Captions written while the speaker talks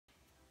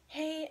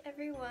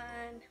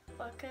everyone,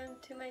 welcome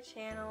to my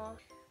channel.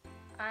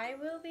 I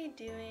will be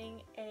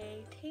doing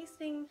a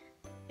tasting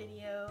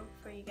video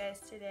for you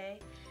guys today,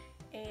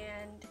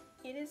 and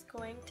it is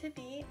going to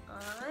be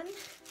on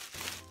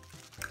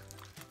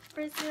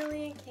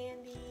Brazilian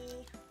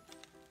candy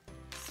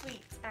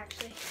sweets,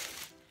 actually.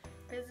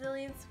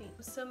 Brazilian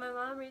sweets. So my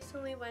mom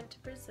recently went to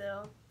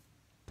Brazil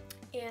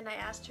and I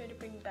asked her to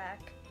bring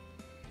back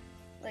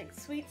like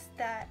sweets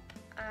that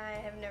I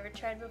have never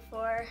tried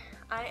before.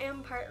 I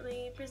am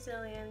partly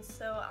Brazilian,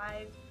 so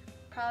I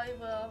probably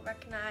will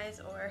recognize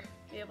or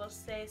be able to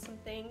say some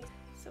things.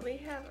 So we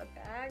have a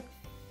bag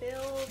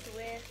filled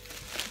with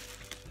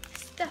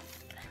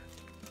stuff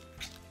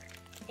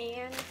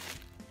and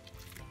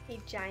a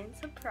giant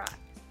surprise.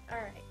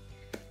 Alright,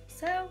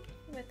 so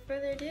with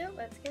further ado,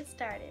 let's get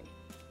started.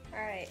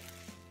 Alright,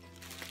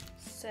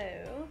 so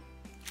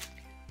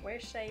where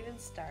should I even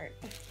start?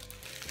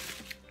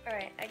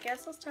 Alright, I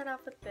guess I'll start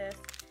off with this.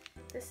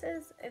 This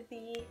is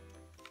the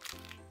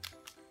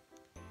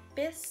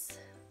Bis,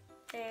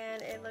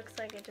 and it looks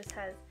like it just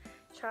has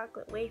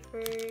chocolate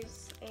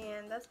wafers,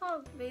 and that's all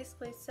it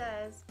basically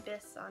says,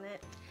 Bis, on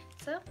it.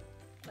 So,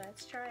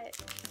 let's try it.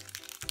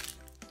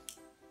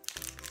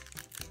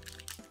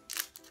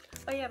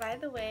 Oh yeah, by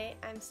the way,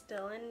 I'm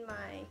still in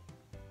my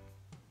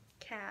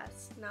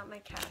cast, not my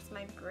cast,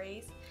 my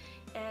brace.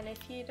 And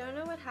if you don't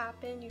know what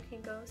happened, you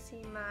can go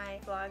see my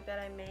vlog that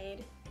I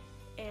made,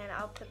 and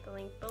I'll put the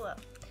link below.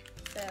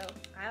 So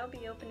I'll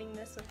be opening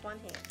this with one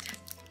hand.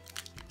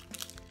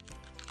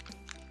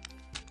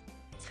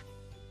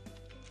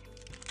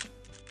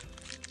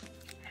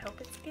 I hope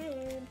it's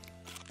good.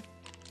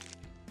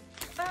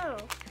 Oh,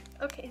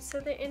 okay, so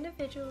they're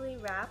individually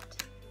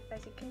wrapped,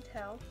 as you can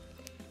tell.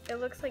 It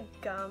looks like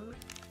gum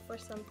or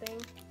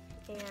something,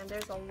 and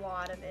there's a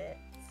lot of it,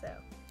 so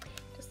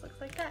it just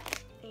looks like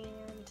that.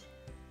 And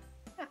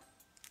yeah.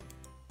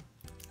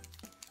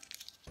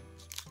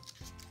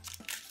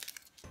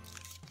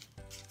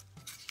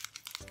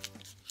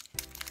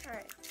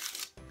 Alright.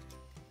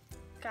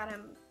 God,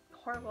 I'm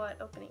horrible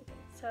at opening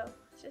things. So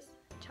it's just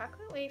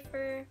chocolate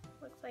wafer,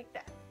 looks like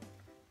that.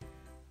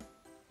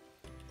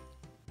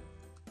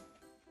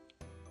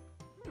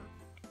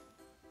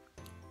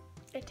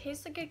 It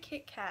tastes like a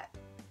Kit Kat.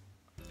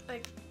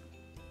 Like,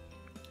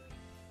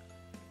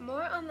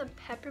 more on the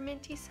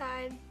pepperminty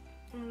side,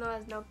 even though it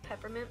has no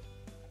peppermint.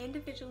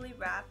 Individually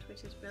wrapped,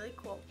 which is really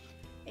cool.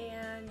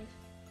 And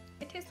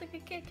it tastes like a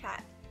Kit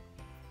Kat.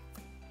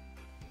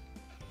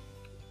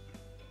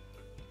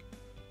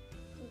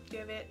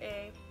 Give it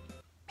a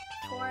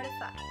 4 out of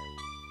 5.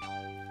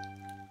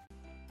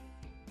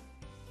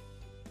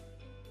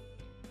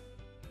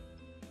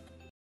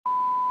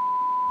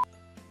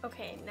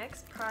 Okay,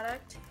 next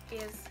product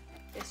is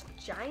this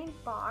giant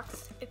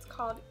box. It's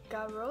called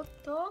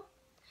Garoto,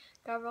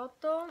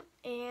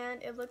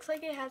 and it looks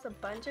like it has a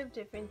bunch of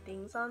different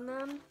things on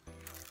them.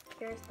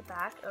 Here's the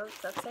back. Oh,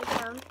 it's upside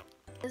down.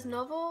 It's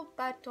Novo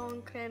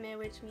Baton Creme,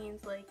 which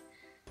means like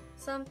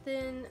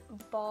something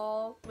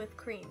ball with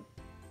cream.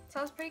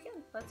 Sounds pretty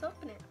good. Let's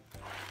open it.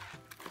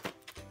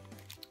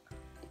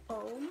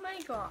 Oh my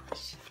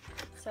gosh.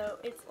 So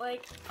it's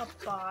like a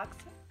box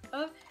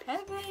of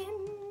heaven.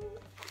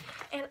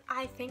 And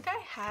I think I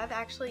have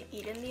actually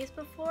eaten these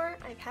before.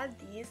 I've had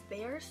these.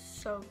 They are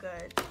so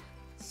good.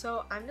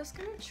 So I'm just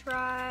gonna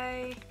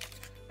try,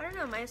 I don't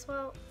know, might as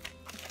well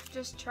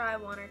just try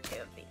one or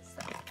two of these.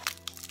 So.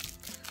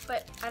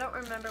 But I don't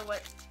remember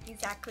what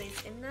exactly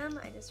is in them.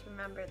 I just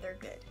remember they're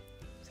good.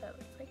 So it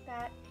looks like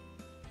that.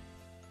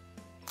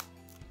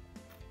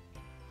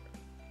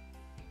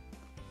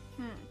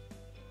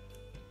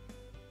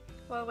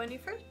 Well, when you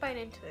first bite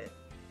into it,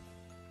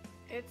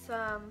 it's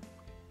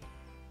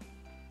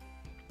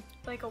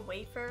like a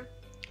wafer.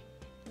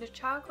 The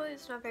chocolate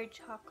is not very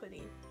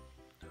chocolatey.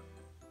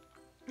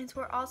 And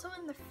we're also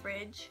in the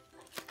fridge,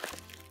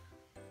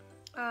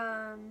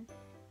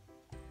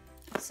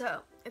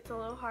 so it's a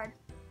little hard.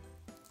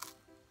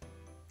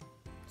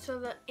 So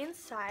the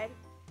inside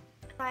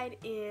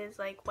is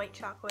like white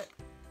chocolate,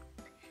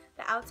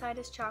 the outside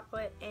is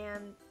chocolate,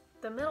 and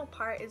the middle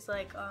part is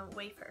like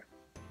wafer.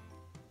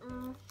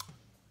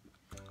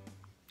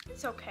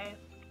 It's okay.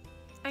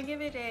 I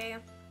give it a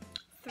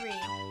 3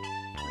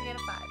 out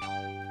of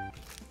 5.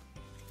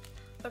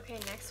 Okay,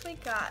 next we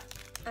got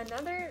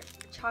another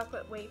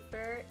chocolate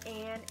wafer,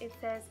 and it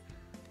says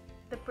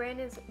the brand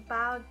is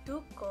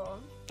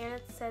Younow, and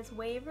it says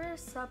wafer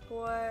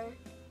sabor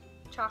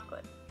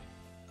chocolate.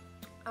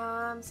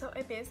 So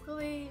it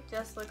basically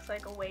just looks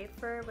like a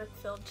wafer with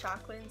filled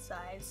chocolate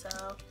inside,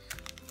 so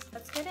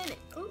let's get in it.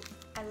 Ooh,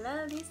 I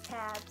love these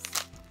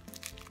tabs.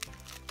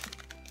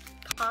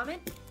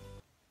 Comment.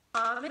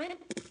 Okay.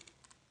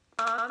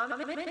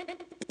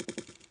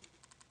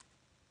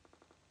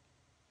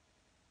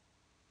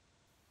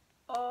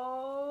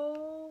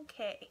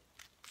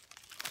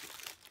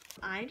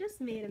 I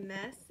just made a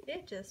mess.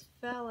 It just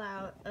fell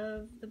out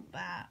of the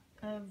back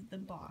of the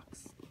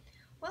box.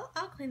 Well,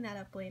 I'll clean that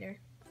up later.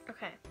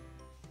 Okay.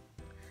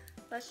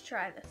 Let's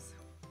try this.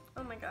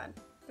 Oh my god.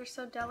 They're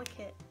so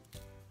delicate.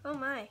 Oh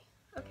my.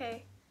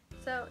 Okay.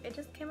 So it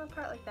just came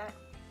apart like that.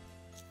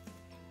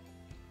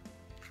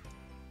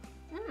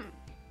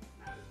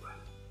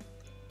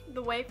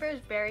 The wafer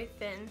is very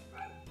thin.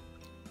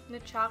 The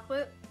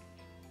chocolate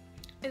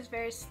is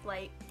very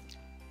slight.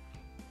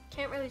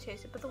 Can't really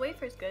taste it, but the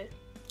wafer is good.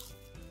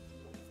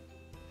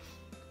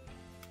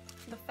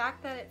 The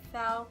fact that it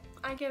fell,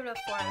 I give it a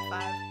 4 out of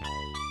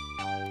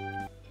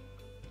 5.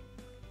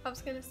 I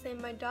was gonna say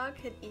my dog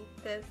could eat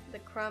the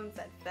crumbs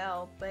that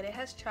fell, but it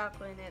has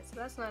chocolate in it, so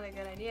that's not a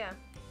good idea.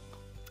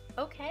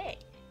 Okay.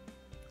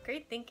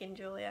 Great thinking,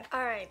 Julia.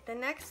 Alright, the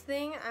next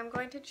thing I'm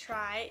going to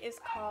try is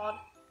called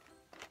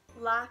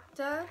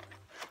Lacta,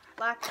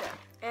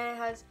 and it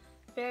has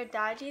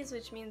varieties,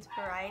 which means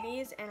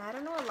varieties, and I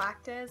don't know what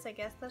Lacta is. I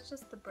guess that's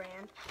just the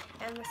brand.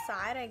 And the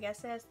side, I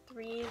guess it has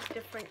 3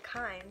 different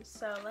kinds.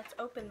 So let's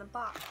open the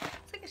box.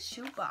 It's like a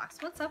shoe box.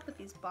 What's up with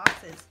these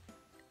boxes?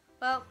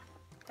 Well,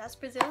 that's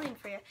Brazilian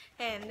for you.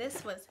 And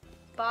this was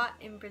bought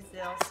in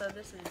Brazil, so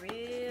this is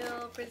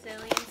real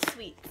Brazilian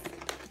sweets.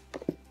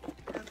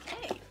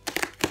 Okay.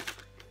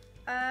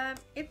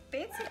 It's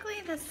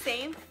basically the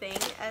same thing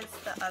as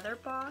the other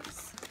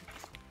box.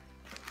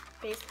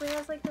 Basically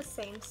has like the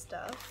same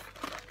stuff,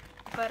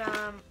 but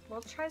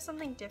we'll try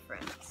something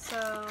different. So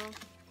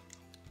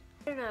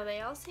I don't know,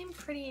 they all seem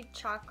pretty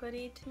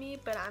chocolatey to me,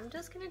 but I'm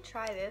just gonna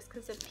try this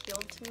because it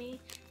appealed to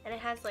me, and it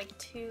has like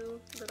 2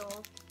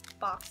 little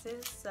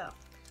boxes, so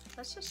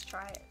let's just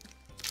try it.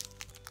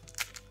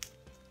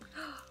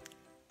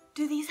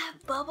 Do these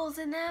have bubbles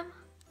in them?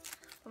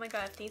 Oh my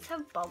god, if these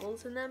have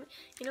bubbles in them,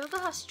 you know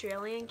the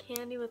Australian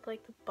candy with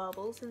like the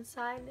bubbles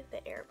inside,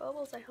 the air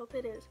bubbles? I hope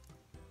it is.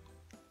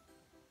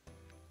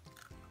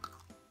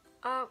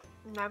 Oh,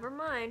 never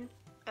mind.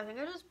 I think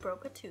I just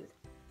broke a tooth.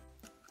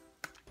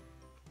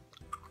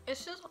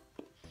 It's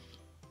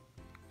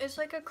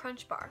like a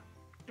crunch bar.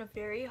 A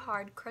very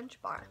hard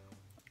crunch bar.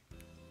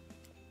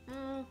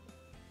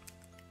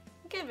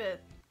 Give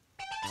it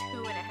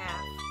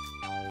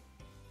 2.5.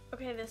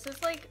 Okay, this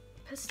is like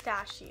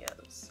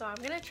pistachios. So I'm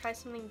gonna try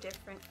something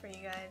different for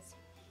you guys.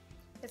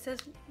 It says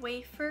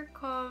wafer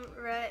con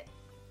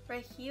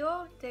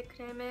regio de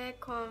creme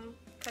con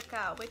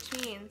cacao, which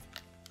means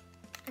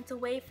it's a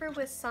wafer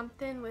with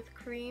something with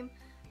cream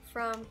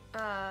from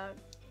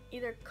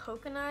either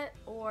coconut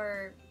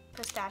or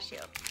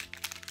pistachio.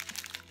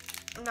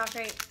 I'm not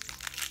very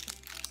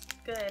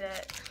good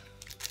at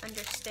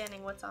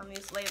understanding what's on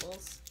these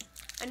labels.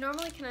 I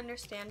normally can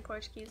understand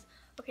Portuguese.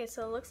 Okay,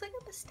 so it looks like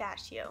a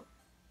pistachio,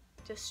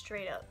 just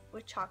straight up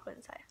with chocolate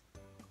inside.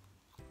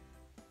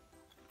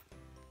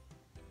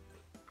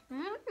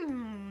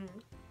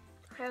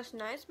 Has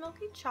nice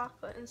milky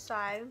chocolate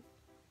inside.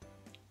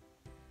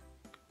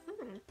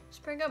 It's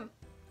pretty good.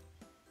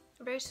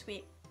 Very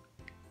sweet.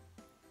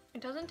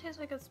 It doesn't taste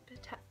like a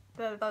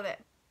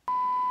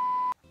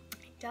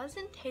It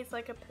doesn't taste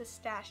like a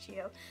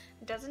pistachio.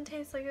 It doesn't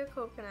taste like a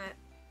coconut.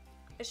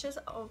 It's just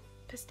a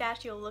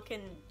pistachio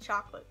looking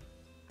chocolate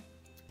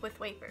with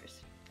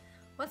wafers.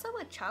 What's up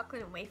with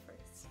chocolate and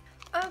wafers?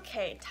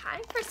 Okay,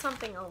 time for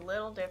something a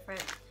little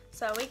different.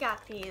 So we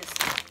got these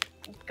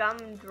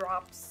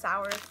gumdrop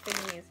sour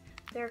thingies.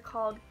 They're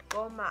called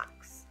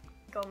gomakes.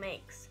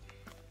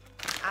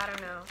 I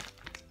don't know,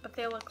 but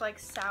they look like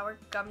sour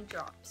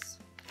gumdrops.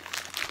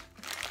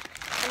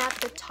 And at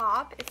the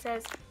top it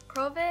says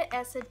 "Prove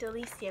essa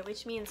delicia,"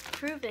 which means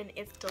proven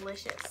it's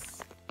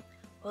delicious.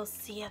 We'll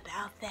see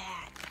about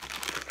that.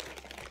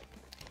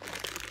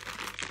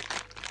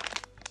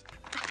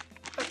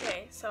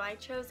 Okay, so I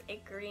chose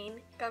a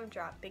green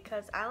gumdrop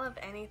because I love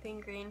anything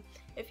green.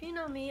 If you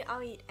know me,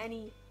 I'll eat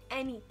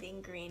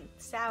anything green.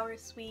 Sour,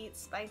 sweet,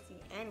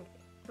 spicy, anything.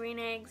 Green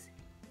eggs.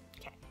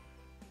 Okay.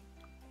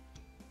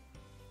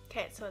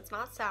 Okay, so it's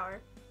not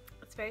sour.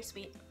 It's very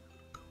sweet.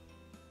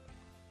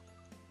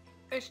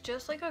 It's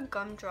just like a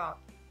gumdrop.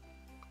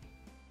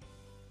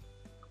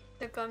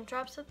 The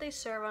gumdrops that they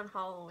serve on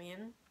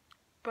Halloween,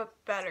 but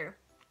better.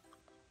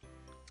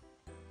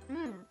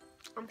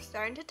 I'm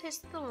starting to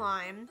taste the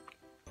lime.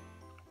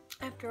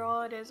 After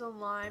all, it is a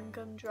lime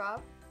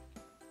gumdrop.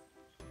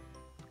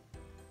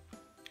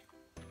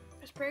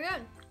 It's pretty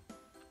good.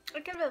 I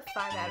give it a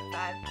 5 out of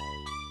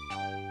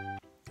 5.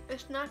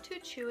 It's not too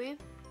chewy,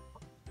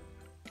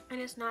 and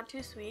it's not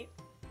too sweet,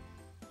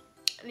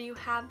 and you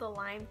have the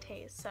lime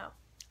taste. So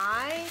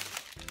I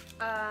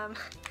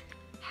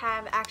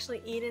have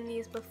actually eaten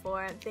these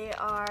before. They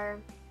are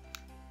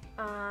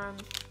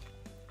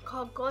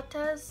called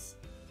gotas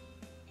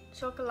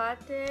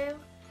chocolate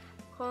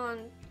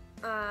con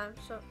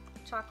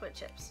chocolate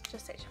chips.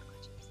 Just say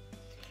chocolate chips.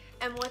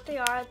 And what they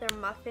are, they're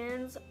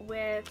muffins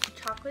with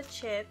chocolate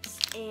chips,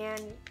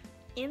 and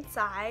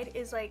inside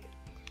is like,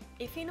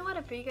 if you know what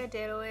a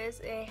brigadeiro is,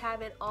 they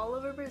have it all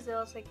over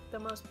Brazil. It's like the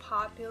most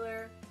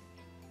popular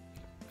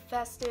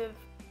festive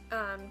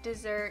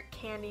dessert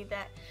candy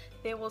that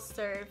they will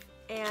serve,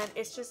 and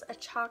it's just a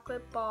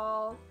chocolate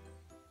ball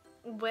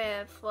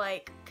with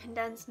like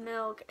condensed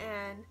milk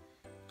and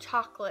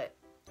chocolate,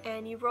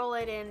 and you roll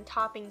it in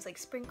toppings like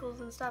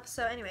sprinkles and stuff.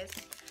 So anyways,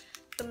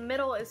 the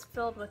middle is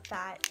filled with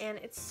that, and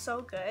it's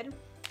so good.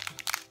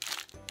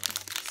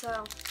 So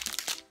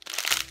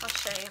I'll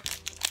show you.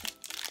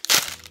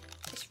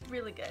 It's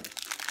really good.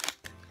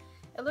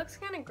 It looks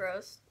kind of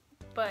gross,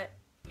 but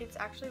it's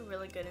actually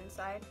really good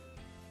inside.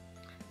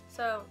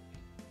 So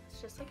it's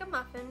just like a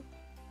muffin.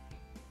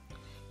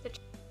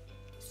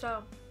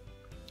 So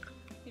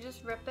you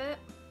just rip it.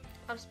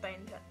 I'll just bite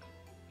into it.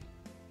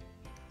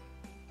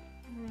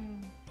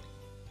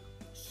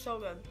 So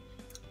good.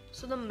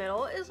 So the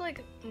middle is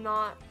like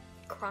not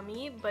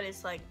crummy, but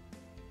it's like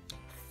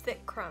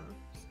thick crumbs,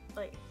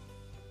 like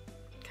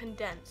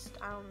condensed,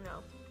 I don't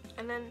know.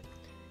 And then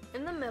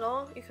in the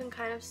middle you can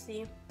kind of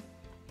see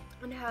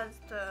it has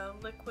the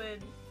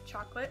liquid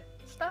chocolate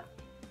stuff.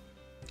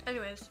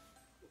 Anyways,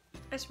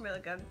 it's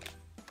really good.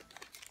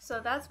 So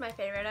that's my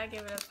favorite. I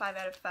give it a 5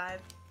 out of 5.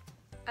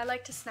 I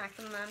like to snack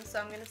on them, so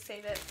I'm gonna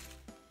save it.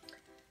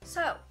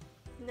 So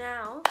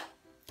now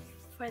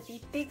for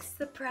the big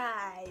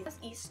surprise. It was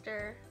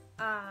Easter,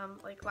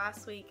 like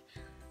last week,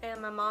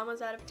 and my mom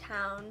was out of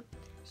town.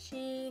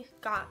 She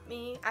got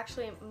me,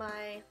 actually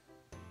my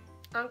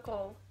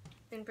uncle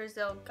in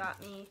Brazil got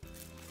me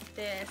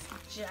this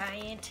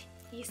giant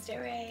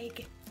Easter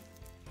egg.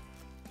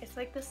 It's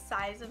like the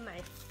size of my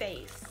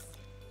face.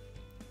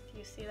 Do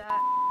you see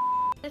that?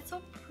 It's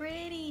so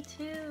pretty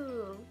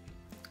too.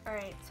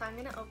 Alright, so I'm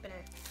gonna open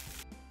it.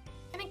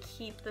 I'm gonna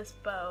keep this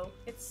bow.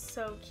 It's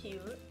so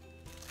cute.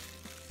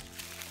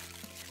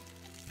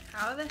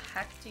 How the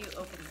heck do you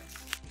open this?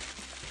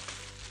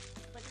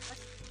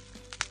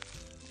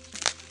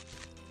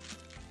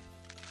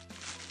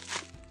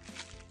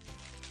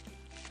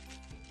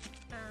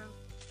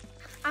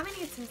 I'm gonna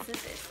get some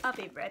scissors. I'll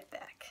be right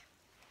back.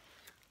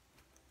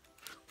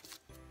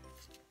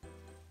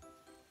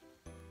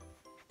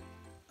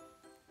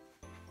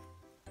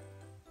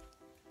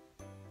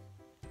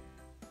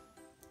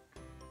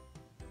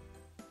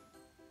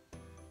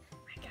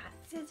 I got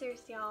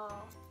scissors,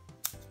 y'all.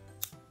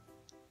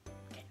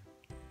 Okay.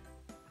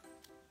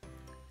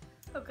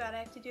 Oh god, I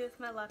have to do it with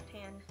my left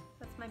hand.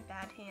 That's my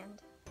bad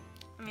hand.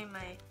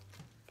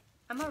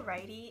 I'm a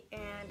righty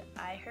and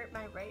I hurt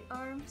my right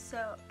arm,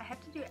 so I have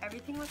to do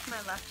everything with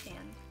my left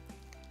hand.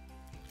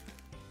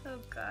 Oh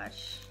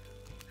gosh.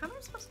 How am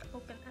I supposed to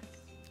open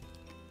this?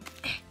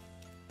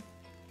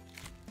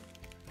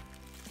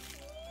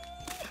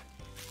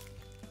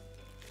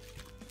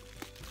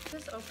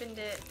 Just opened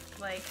it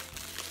like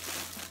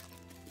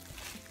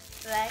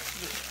this.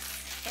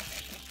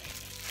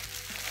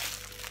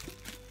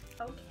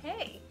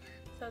 Okay,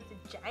 so it's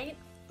a giant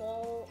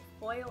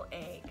foil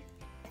egg.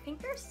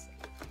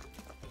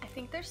 I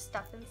think there's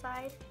stuff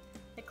inside,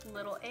 like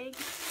little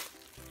eggs.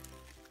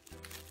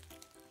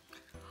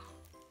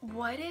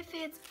 What if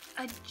it's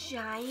a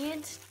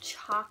giant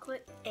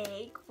chocolate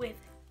egg with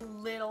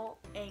little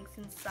eggs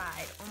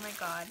inside? Oh my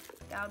god,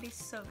 that would be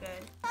so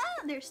good. Ah,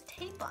 there's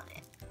tape on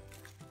it.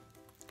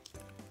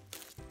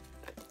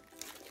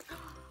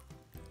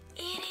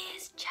 It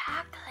is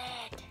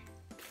chocolate.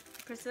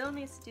 Brazil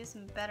needs to do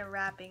some better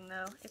wrapping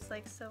though. It's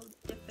like so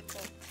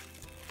difficult.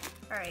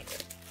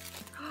 Alright.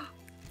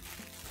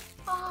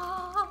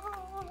 Oh,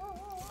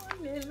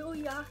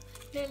 hallelujah,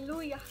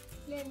 hallelujah,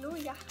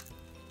 hallelujah.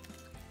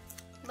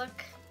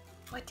 Look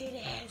what it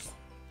is.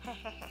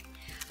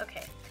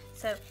 Okay,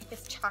 so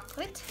it's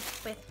chocolate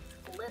with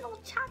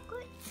little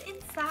chocolates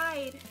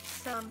inside.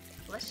 So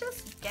let's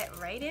just get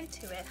right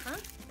into it, huh?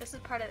 This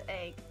is part of the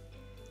egg.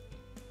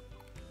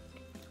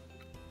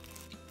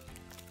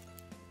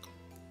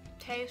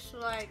 Tastes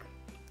like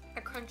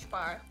a Crunch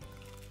bar,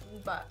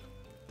 but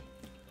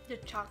the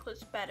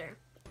chocolate's better.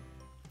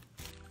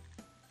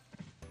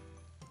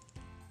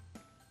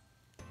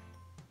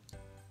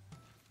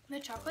 The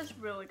chocolate's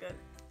really good.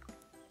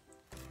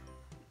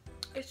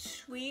 It's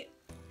sweet,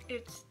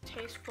 it's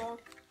tasteful.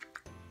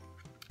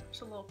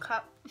 It's a little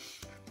cup.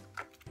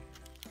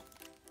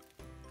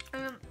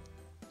 I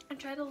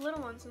tried the little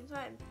ones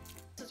inside.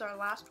 This is our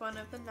last one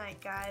of the night,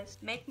 guys.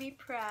 Make me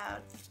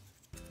proud.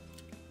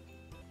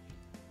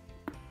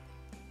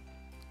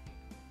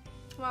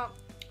 Well,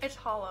 it's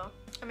hollow.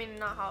 I mean,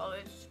 not hollow,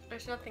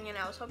 there's nothing in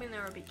it. I was hoping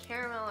there would be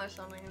caramel or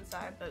something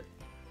inside, but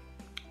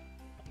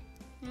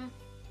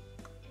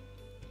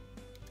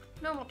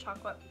normal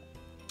chocolate.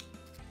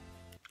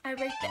 I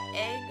rate the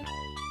egg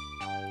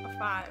a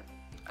 5.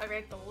 I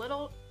rate the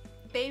little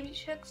baby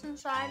chicks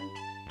inside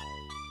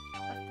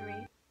a 3.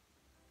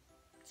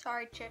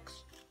 Sorry,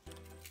 chicks.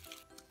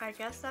 I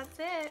guess that's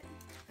it.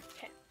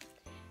 Okay.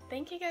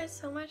 Thank you guys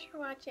so much for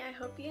watching. I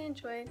hope you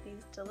enjoyed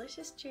these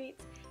delicious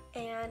treats.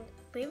 And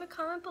leave a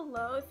comment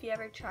below if you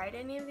ever tried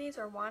any of these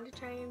or want to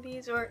try any of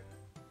these or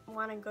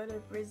want to go to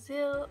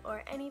Brazil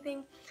or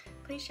anything.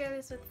 Please share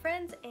this with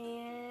friends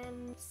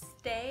and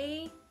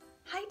stay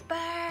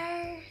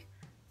hyper.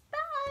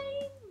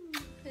 Bye!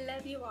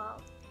 Love you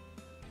all.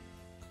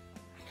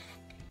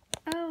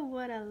 Oh,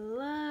 what a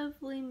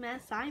lovely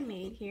mess I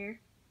made here.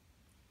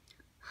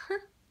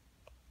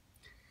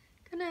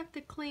 Gonna have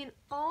to clean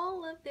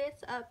all of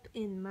this up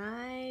in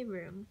my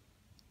room.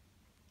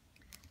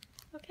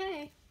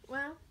 Okay,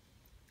 well,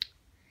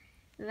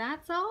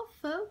 that's all,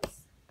 folks.